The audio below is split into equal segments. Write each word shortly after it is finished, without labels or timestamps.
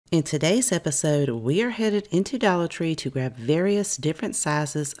In today's episode, we are headed into Dollar Tree to grab various different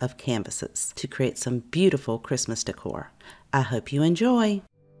sizes of canvases to create some beautiful Christmas decor. I hope you enjoy.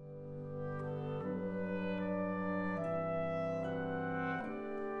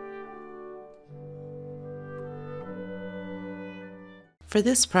 For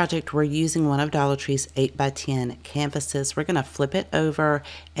this project, we're using one of Dollar Tree's 8x10 canvases. We're going to flip it over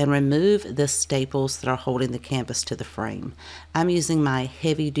and remove the staples that are holding the canvas to the frame. I'm using my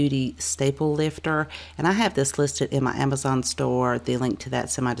heavy-duty staple lifter, and I have this listed in my Amazon store. The link to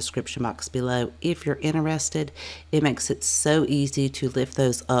that's in my description box below if you're interested. It makes it so easy to lift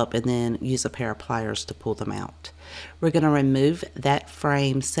those up and then use a pair of pliers to pull them out. We're going to remove that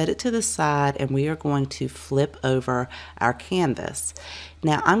frame, set it to the side, and we are going to flip over our canvas.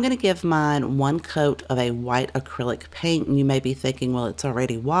 Now, I'm going to give mine one coat of a white acrylic paint, and you may be thinking, well, it's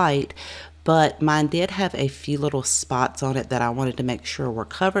already white, but mine did have a few little spots on it that I wanted to make sure were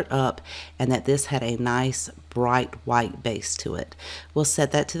covered up and that this had a nice bright white base to it. We'll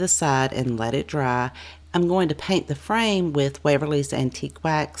set that to the side and let it dry. I'm going to paint the frame with Waverly's Antique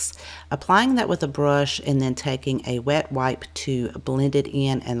Wax, applying that with a brush and then taking a wet wipe to blend it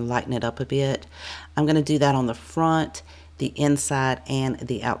in and lighten it up a bit. I'm going to do that on the front, the inside, and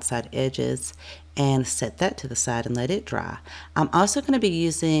the outside edges, and set that to the side and let it dry. I'm also going to be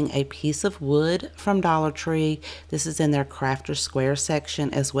using a piece of wood from Dollar Tree. This is in their Crafter Square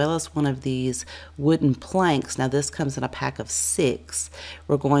section, as well as one of these wooden planks. Now this comes in a pack of 6.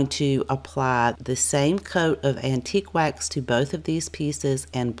 We're going to apply the same coat of antique wax to both of these pieces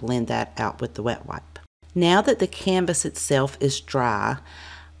and blend that out with the wet wipe. Now that the canvas itself is dry,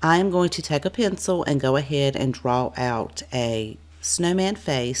 I'm going to take a pencil and go ahead and draw out a snowman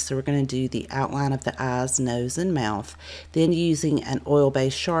face. So we're going to do the outline of the eyes, nose, and mouth. Then using an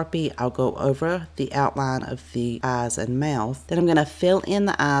oil-based Sharpie, I'll go over the outline of the eyes and mouth. Then I'm going to fill in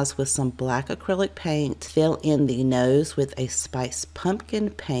the eyes with some black acrylic paint, fill in the nose with a spiced pumpkin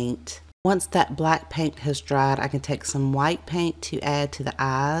paint. Once that black paint has dried, I can take some white paint to add to the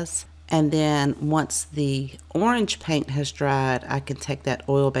eyes. And then once the orange paint has dried, I can take that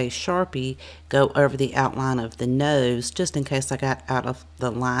oil-based Sharpie, go over the outline of the nose, just in case I got out of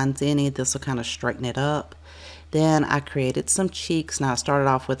the lines any. This will kind of straighten it up. Then I created some cheeks. Now I started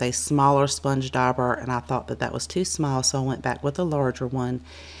off with a smaller sponge dauber, and I thought that that was too small, so I went back with a larger one.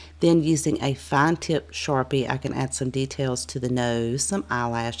 Then using a fine tip Sharpie, I can add some details to the nose, some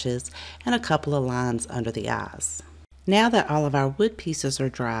eyelashes, and a couple of lines under the eyes. Now that all of our wood pieces are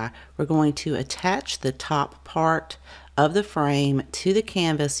dry, we're going to attach the top part of the frame to the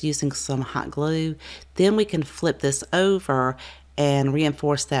canvas using some hot glue. Then we can flip this over and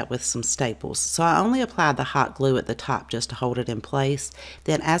reinforce that with some staples. So I only applied the hot glue at the top just to hold it in place.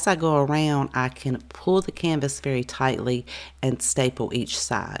 Then as I go around, I can pull the canvas very tightly and staple each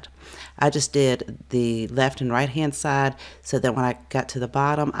side. I just did the left and right hand side so that when I got to the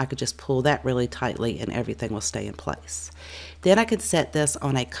bottom, I could just pull that really tightly and everything will stay in place. Then I could set this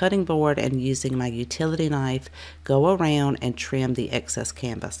on a cutting board and using my utility knife, go around and trim the excess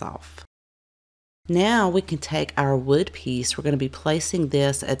canvas off. Now we can take our wood piece. We're going to be placing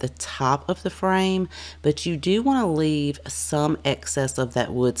this at the top of the frame, but you do want to leave some excess of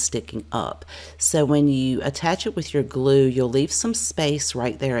that wood sticking up. So when you attach it with your glue, you'll leave some space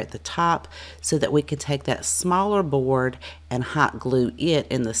right there at the top so that we can take that smaller board and hot glue it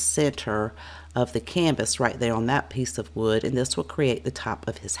in the center of the canvas right there on that piece of wood, and this will create the top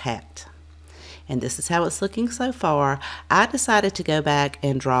of his hat. And this is how it's looking so far. I decided to go back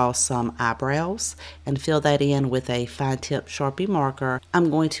and draw some eyebrows and fill that in with a fine tip Sharpie marker. I'm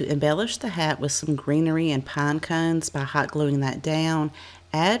going to embellish the hat with some greenery and pine cones by hot gluing that down,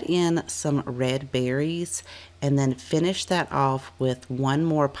 add in some red berries, and then finish that off with one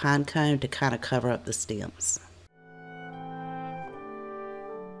more pine cone to kind of cover up the stems.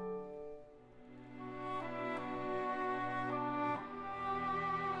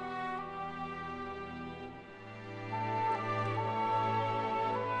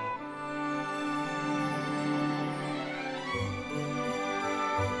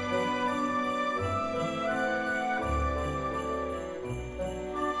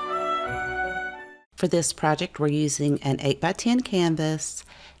 For this project, we're using an 8x10 canvas,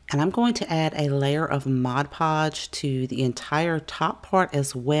 and I'm going to add a layer of Mod Podge to the entire top part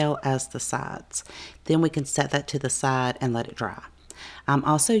as well as the sides. Then we can set that to the side and let it dry. I'm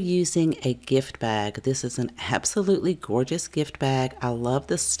also using a gift bag. This is an absolutely gorgeous gift bag. I love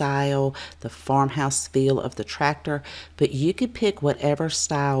the style, the farmhouse feel of the tractor, but you could pick whatever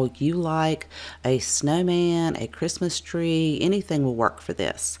style you like. A snowman, a Christmas tree, anything will work for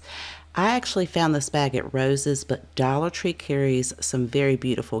this. I actually found this bag at Rose's, but Dollar Tree carries some very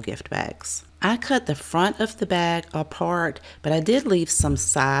beautiful gift bags. I cut the front of the bag apart, but I did leave some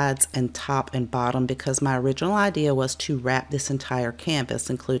sides and top and bottom because my original idea was to wrap this entire canvas,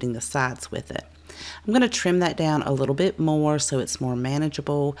 including the sides, with it. I'm going to trim that down a little bit more so it's more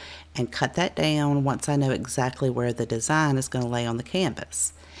manageable and cut that down once I know exactly where the design is going to lay on the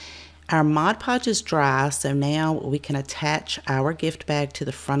canvas. Our Mod Podge is dry, so now we can attach our gift bag to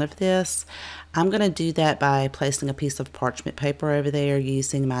the front of this. I'm going to do that by placing a piece of parchment paper over there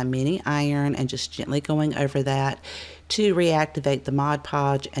using my mini iron and just gently going over that to reactivate the Mod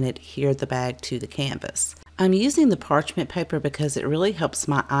Podge and adhere the bag to the canvas. I'm using the parchment paper because it really helps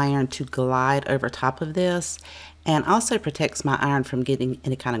my iron to glide over top of this and also protects my iron from getting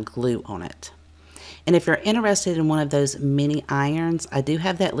any kind of glue on it. And if you're interested in one of those mini irons, I do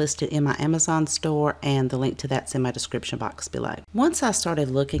have that listed in my Amazon store, and the link to that's in my description box below. Once I started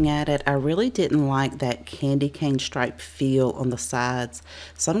looking at it, I really didn't like that candy cane stripe feel on the sides.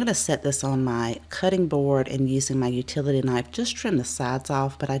 So I'm going to set this on my cutting board and using my utility knife, just trim the sides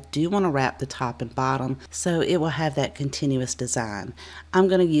off, but I do want to wrap the top and bottom so it will have that continuous design. I'm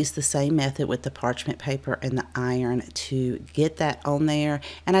going to use the same method with the parchment paper and the iron to get that on there,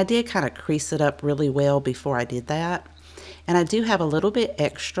 and I did kind of crease it up really well before I did that. And I do have a little bit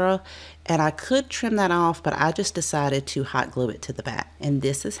extra, and I could trim that off, but I just decided to hot glue it to the back. And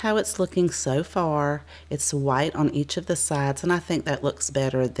this is how it's looking so far. It's white on each of the sides, and I think that looks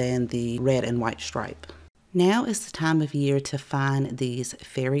better than the red and white stripe. Now is the time of year to find these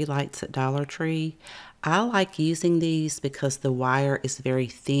fairy lights at Dollar Tree. I like using these because the wire is very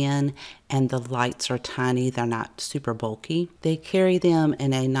thin and the lights are tiny. They're not super bulky. They carry them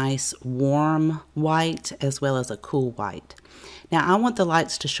in a nice warm white as well as a cool white. Now I want the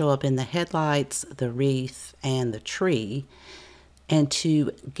lights to show up in the headlights, the wreath, and the tree, and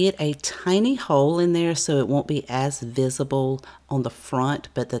to get a tiny hole in there so it won't be as visible on the front,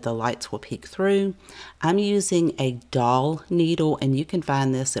 but that the lights will peek through. I'm using a doll needle, and you can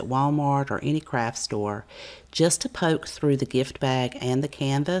find this at Walmart or any craft store, just to poke through the gift bag and the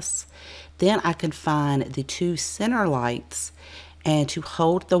canvas. Then I can find the two center lights, and to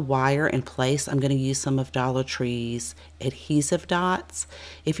hold the wire in place, I'm going to use some of Dollar Tree's adhesive dots.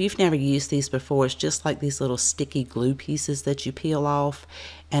 If you've never used these before, it's just like these little sticky glue pieces that you peel off,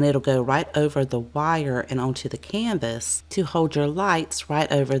 and it'll go right over the wire and onto the canvas to hold your lights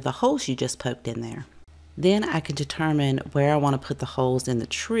right over the holes you just poked in there. Then I can determine where I want to put the holes in the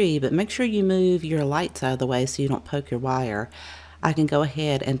tree, but make sure you move your lights out of the way so you don't poke your wire. I can go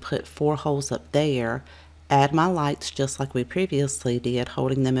ahead and put 4 holes up there, add my lights just like we previously did,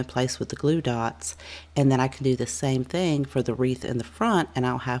 holding them in place with the glue dots, and then I can do the same thing for the wreath in the front, and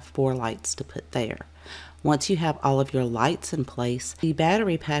I'll have 4 lights to put there. Once you have all of your lights in place, the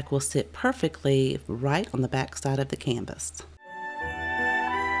battery pack will sit perfectly right on the back side of the canvas.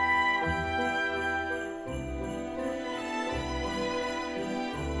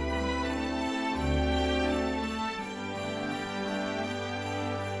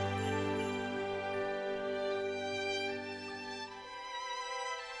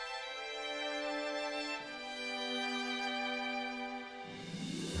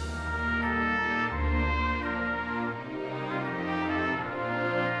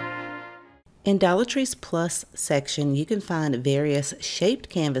 In Dollar Tree's Plus section, you can find various shaped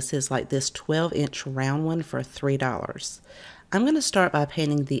canvases like this 12-inch round one for $3. I'm going to start by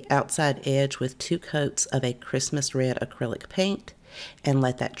painting the outside edge with 2 coats of a Christmas red acrylic paint and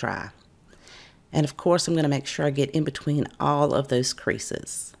let that dry. And of course, I'm going to make sure I get in between all of those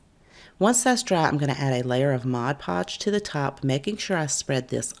creases. Once that's dry, I'm going to add a layer of Mod Podge to the top, making sure I spread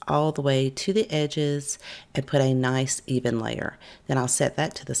this all the way to the edges and put a nice even layer. Then I'll set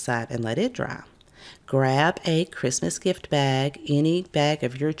that to the side and let it dry. Grab a Christmas gift bag, any bag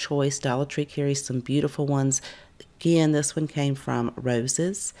of your choice. Dollar Tree carries some beautiful ones. Again, this one came from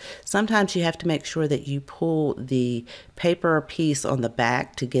Rose's. Sometimes you have to make sure that you pull the paper piece on the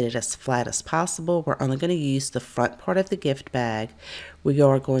back to get it as flat as possible. We're only going to use the front part of the gift bag. We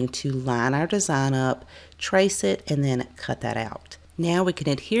are going to line our design up, trace it, and then cut that out. Now we can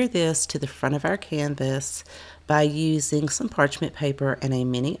adhere this to the front of our canvas by using some parchment paper and a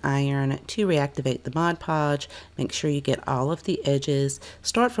mini iron to reactivate the Mod Podge. Make sure you get all of the edges.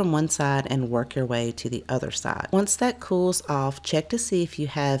 Start from one side and work your way to the other side. Once that cools off, check to see if you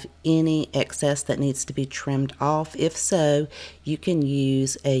have any excess that needs to be trimmed off. If so, you can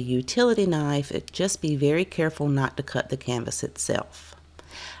use a utility knife. Just be very careful not to cut the canvas itself.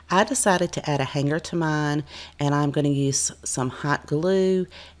 I decided to add a hanger to mine, and I'm going to use some hot glue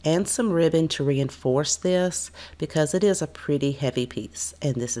and some ribbon to reinforce this because it is a pretty heavy piece,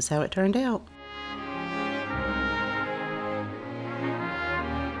 and this is how it turned out.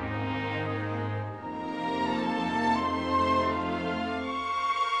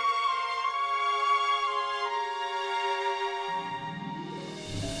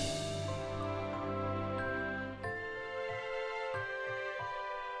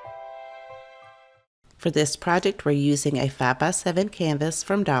 For this project, we're using a 5x7 canvas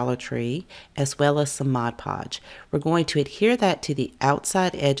from Dollar Tree, as well as some Mod Podge. We're going to adhere that to the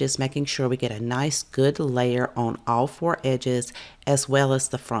outside edges, making sure we get a nice good layer on all 4 edges, as well as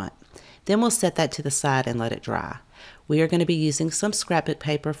the front. Then we'll set that to the side and let it dry. We are going to be using some scrapbook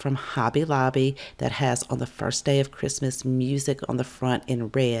paper from Hobby Lobby that has On the First Day of Christmas music on the front in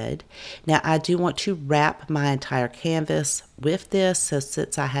red. Now I do want to wrap my entire canvas with this, so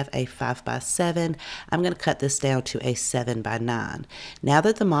since I have a 5x7, I'm going to cut this down to a 7x9. Now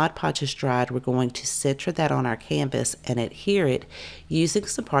that the Mod Podge is dried, we're going to center that on our canvas and adhere it using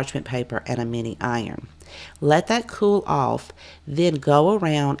some parchment paper and a mini iron. Let that cool off, then go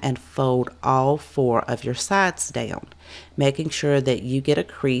around and fold all 4 of your sides down, making sure that you get a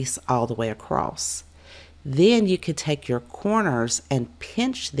crease all the way across. Then you can take your corners and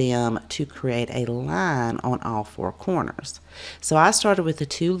pinch them to create a line on all 4 corners. So I started with the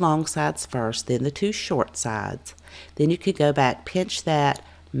 2 long sides first, then the 2 short sides. Then you could go back, pinch that,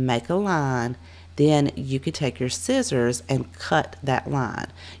 make a line. Then you could take your scissors and cut that line.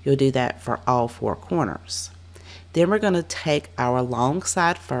 You'll do that for all 4 corners. Then we're going to take our long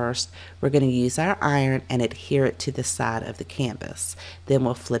side first. We're going to use our iron and adhere it to the side of the canvas. Then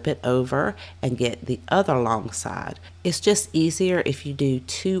we'll flip it over and get the other long side. It's just easier if you do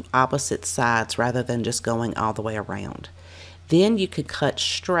 2 opposite sides rather than just going all the way around. Then you could cut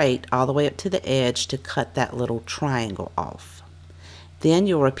straight all the way up to the edge to cut that little triangle off. Then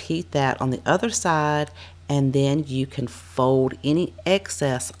you'll repeat that on the other side, and then you can fold any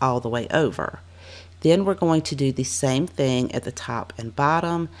excess all the way over. Then we're going to do the same thing at the top and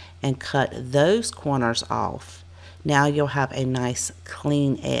bottom and cut those corners off. Now you'll have a nice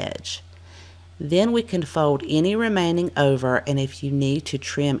clean edge. Then we can fold any remaining over, and if you need to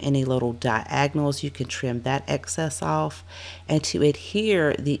trim any little diagonals, you can trim that excess off. And to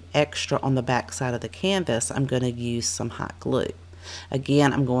adhere the extra on the back side of the canvas, I'm going to use some hot glue.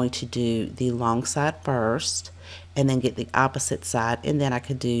 Again, I'm going to do the long side first and then get the opposite side, and then I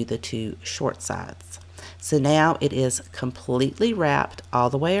could do the 2 short sides. So now it is completely wrapped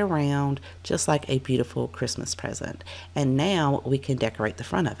all the way around, just like a beautiful Christmas present. And now we can decorate the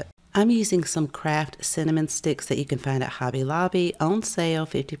front of it. I'm using some craft cinnamon sticks that you can find at Hobby Lobby, on sale,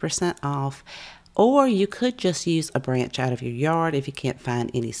 50% off. Or you could just use a branch out of your yard if you can't find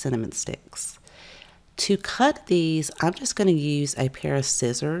any cinnamon sticks. To cut these, I'm just going to use a pair of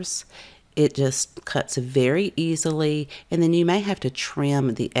scissors. It just cuts very easily, and then you may have to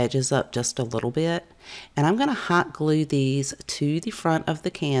trim the edges up just a little bit. And I'm going to hot glue these to the front of the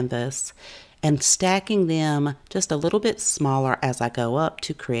canvas and stacking them just a little bit smaller as I go up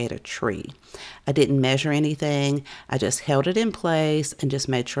to create a tree. I didn't measure anything. I just held it in place and just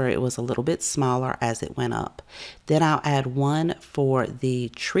made sure it was a little bit smaller as it went up. Then I'll add one for the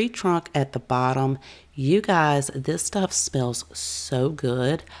tree trunk at the bottom. You guys, this stuff smells so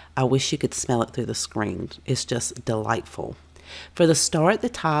good. I wish you could smell it through the screen. It's just delightful. For the star at the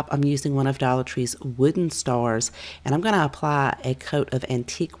top, I'm using one of Dollar Tree's wooden stars, and I'm going to apply a coat of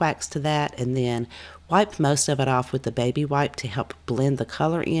antique wax to that and then wipe most of it off with the baby wipe to help blend the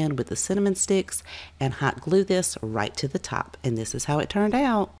color in with the cinnamon sticks and hot glue this right to the top. And this is how it turned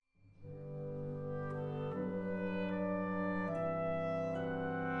out.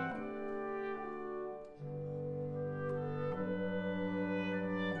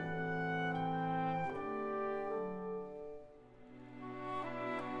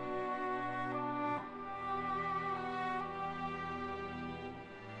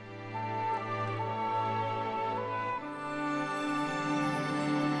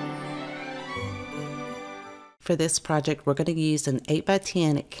 For this project, we're going to use an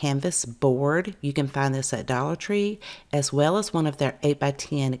 8x10 canvas board. You can find this at Dollar Tree, as well as one of their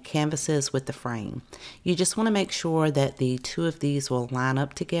 8x10 canvases with the frame. You just want to make sure that the 2 of these will line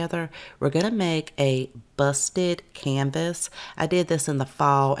up together. We're going to make a busted canvas. I did this in the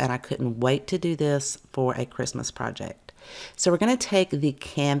fall, and I couldn't wait to do this for a Christmas project. So we're going to take the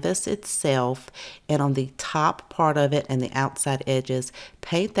canvas itself, and on the top part of it and the outside edges,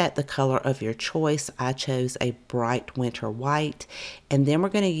 paint that the color of your choice. I chose a bright winter white. And then we're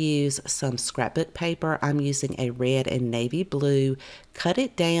going to use some scrapbook paper. I'm using a red and navy blue. Cut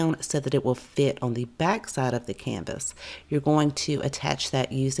it down so that it will fit on the back side of the canvas. You're going to attach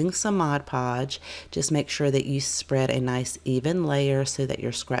that using some Mod Podge. Just make sure that you spread a nice even layer so that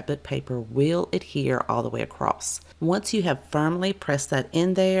your scrapbook paper will adhere all the way across. Once you have firmly pressed that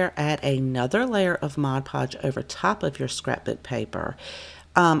in there, add another layer of Mod Podge over top of your scrapbook paper.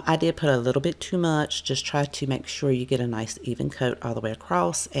 I did put a little bit too much. Just try to make sure you get a nice even coat all the way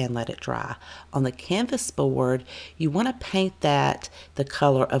across and let it dry. On the canvas board, you want to paint that the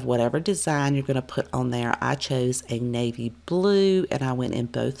color of whatever design you're going to put on there. I chose a navy blue, and I went in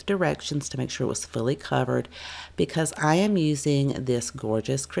both directions to make sure it was fully covered because I am using this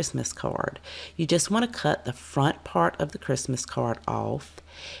gorgeous Christmas card. You just want to cut the front part of the Christmas card off,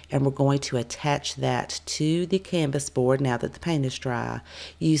 and we're going to attach that to the canvas board now that the paint is dry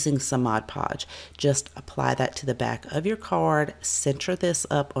using some Mod Podge. Just apply that to the back of your card, center this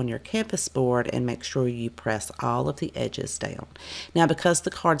up on your canvas board, and make sure you press all of the edges down. Now, because the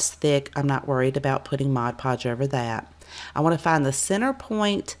card's thick, I'm not worried about putting Mod Podge over that. I want to find the center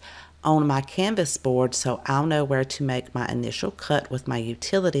point on my canvas board so I'll know where to make my initial cut with my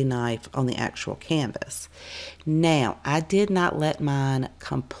utility knife on the actual canvas. Now, I did not let mine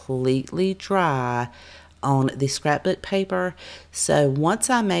completely dry on the scrapbook paper, so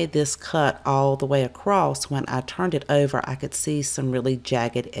once I made this cut all the way across, when I turned it over, I could see some really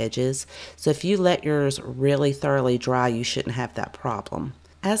jagged edges. So if you let yours really thoroughly dry, you shouldn't have that problem.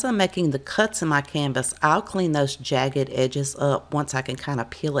 As I'm making the cuts in my canvas, I'll clean those jagged edges up once I can kind of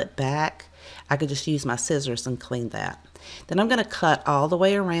peel it back. I could just use my scissors and clean that. Then I'm going to cut all the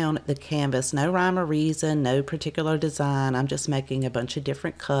way around the canvas. No rhyme or reason, no particular design. I'm just making a bunch of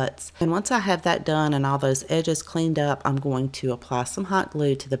different cuts. And once I have that done and all those edges cleaned up, I'm going to apply some hot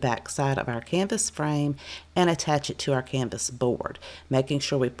glue to the back side of our canvas frame and attach it to our canvas board, making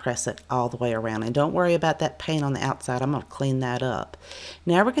sure we press it all the way around. And don't worry about that paint on the outside. I'm going to clean that up.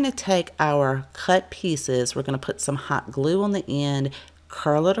 Now we're going to take our cut pieces. We're going to put some hot glue on the end,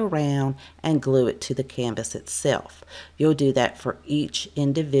 curl it around, and glue it to the canvas itself. You'll do that for each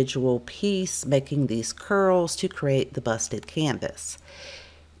individual piece, making these curls to create the busted canvas.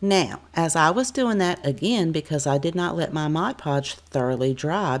 Now, as I was doing that, again, because I did not let my Mod Podge thoroughly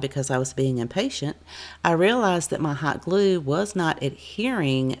dry because I was being impatient, I realized that my hot glue was not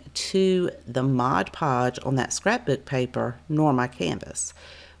adhering to the Mod Podge on that scrapbook paper nor my canvas,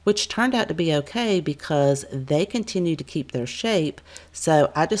 which turned out to be okay because they continued to keep their shape,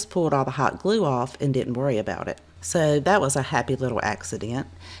 so I just pulled all the hot glue off and didn't worry about it. So that was a happy little accident.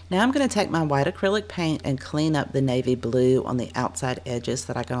 Now I'm going to take my white acrylic paint and clean up the navy blue on the outside edges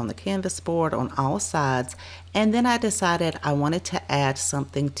that I got on the canvas board on all sides, and then I decided I wanted to add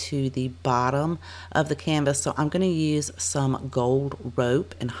something to the bottom of the canvas, so I'm going to use some gold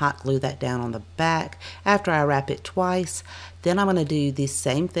rope and hot glue that down on the back after I wrap it twice. Then I'm going to do the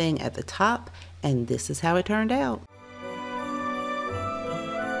same thing at the top, and this is how it turned out.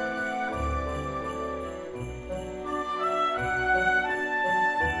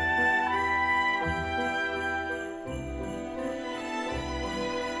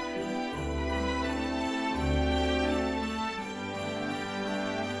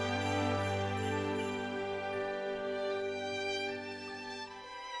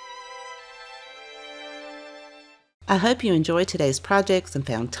 I hope you enjoyed today's projects and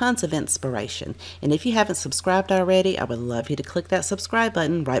found tons of inspiration. And if you haven't subscribed already, I would love you to click that subscribe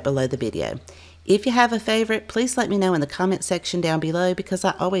button right below the video. If you have a favorite, please let me know in the comment section down below because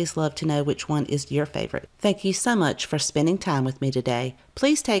I always love to know which one is your favorite. Thank you so much for spending time with me today.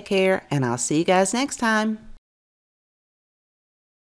 Please take care, and I'll see you guys next time.